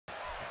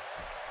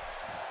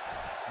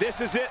This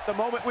is it, the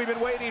moment we've been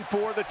waiting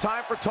for. The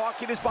time for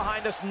talking is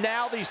behind us.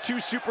 Now these two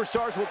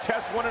superstars will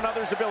test one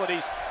another's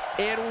abilities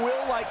and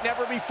will like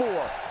never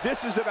before.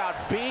 This is about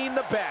being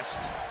the best.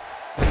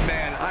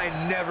 Man, I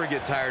never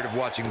get tired of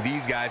watching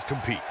these guys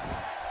compete.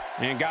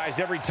 And guys,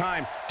 every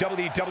time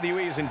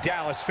WWE is in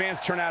Dallas, fans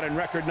turn out in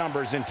record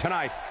numbers, and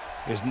tonight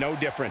is no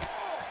different.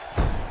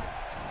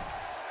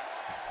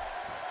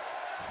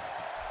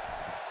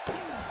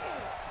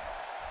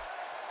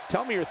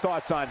 Tell me your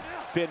thoughts on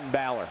Finn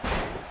Balor.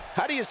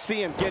 How do you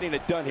see him getting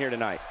it done here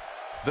tonight?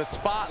 The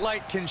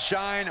spotlight can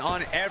shine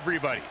on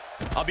everybody.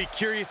 I'll be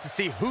curious to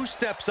see who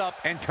steps up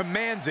and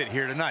commands it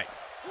here tonight.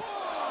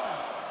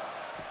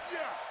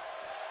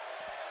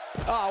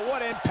 Oh,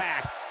 what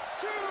impact.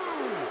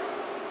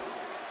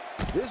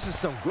 This is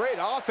some great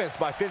offense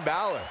by Finn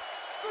Balor.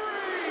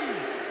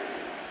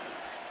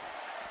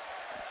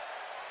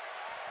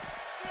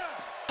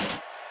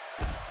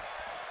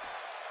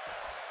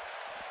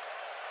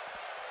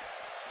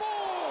 4,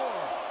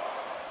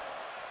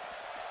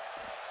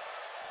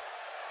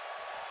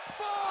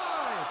 5,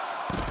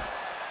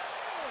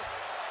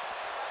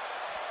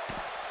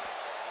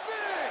 6.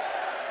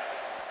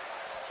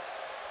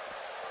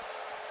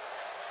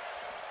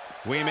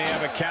 We may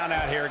have a count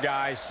out here,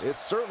 guys. It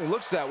certainly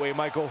looks that way,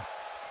 Michael.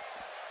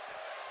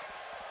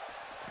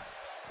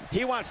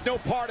 He wants no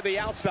part of the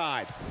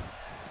outside.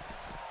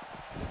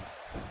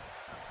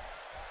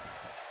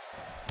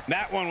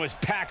 That one was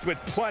packed with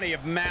plenty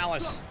of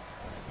malice.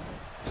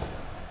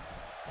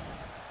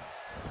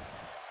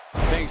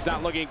 Things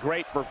not looking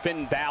great for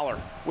Finn Balor.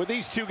 With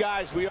these two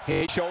guys,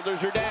 his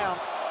shoulders are down.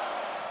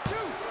 2.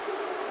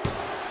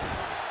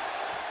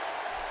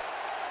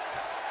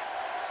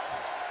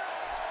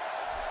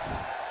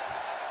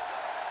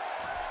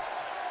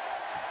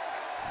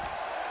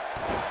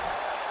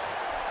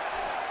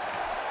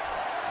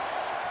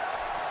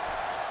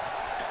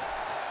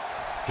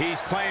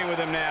 He's playing with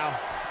him now.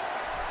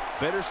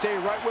 Better stay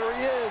right where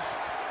he is.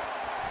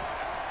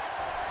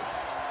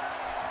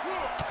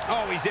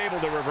 Oh, he's able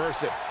to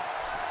reverse it.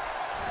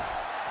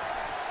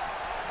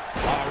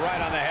 Oh,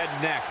 right on the head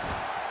and neck.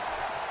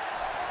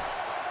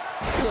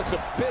 He looks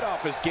a bit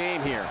off his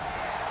game here,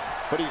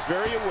 but he's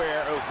very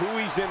aware of who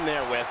he's in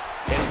there with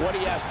and what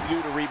he has to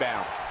do to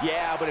rebound.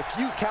 Yeah, but if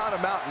you count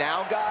him out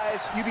now,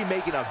 guys, you'd be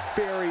making a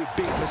very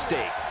big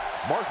mistake.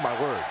 Mark my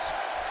words.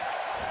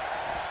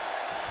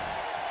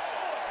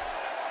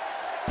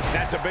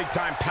 That's a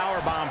big-time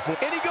power bomb for...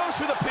 And he goes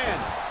for the pin.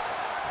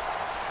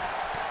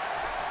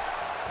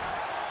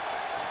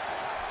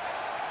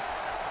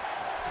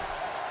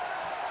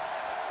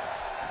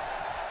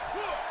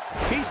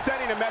 He's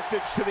sending a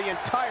message to the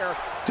entire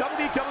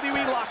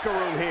WWE locker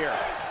room here.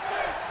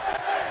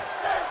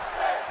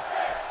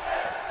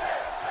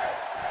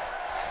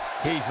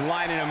 He's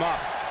lining him up.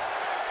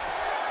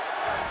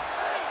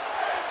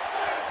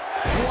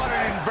 What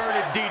an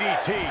inverted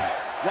DDT.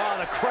 Wow,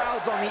 the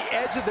crowd's on the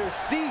edge of their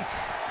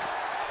seats.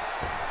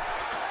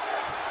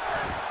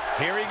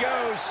 Here he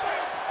goes.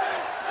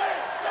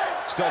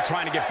 Still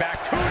trying to get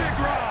back. Coup de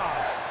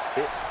grace.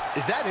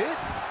 Is that it?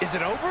 Is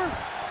it over?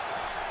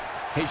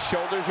 His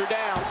shoulders are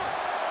down.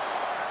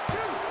 2,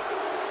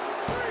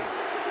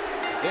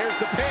 3. There's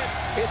the pin.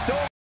 It's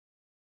over.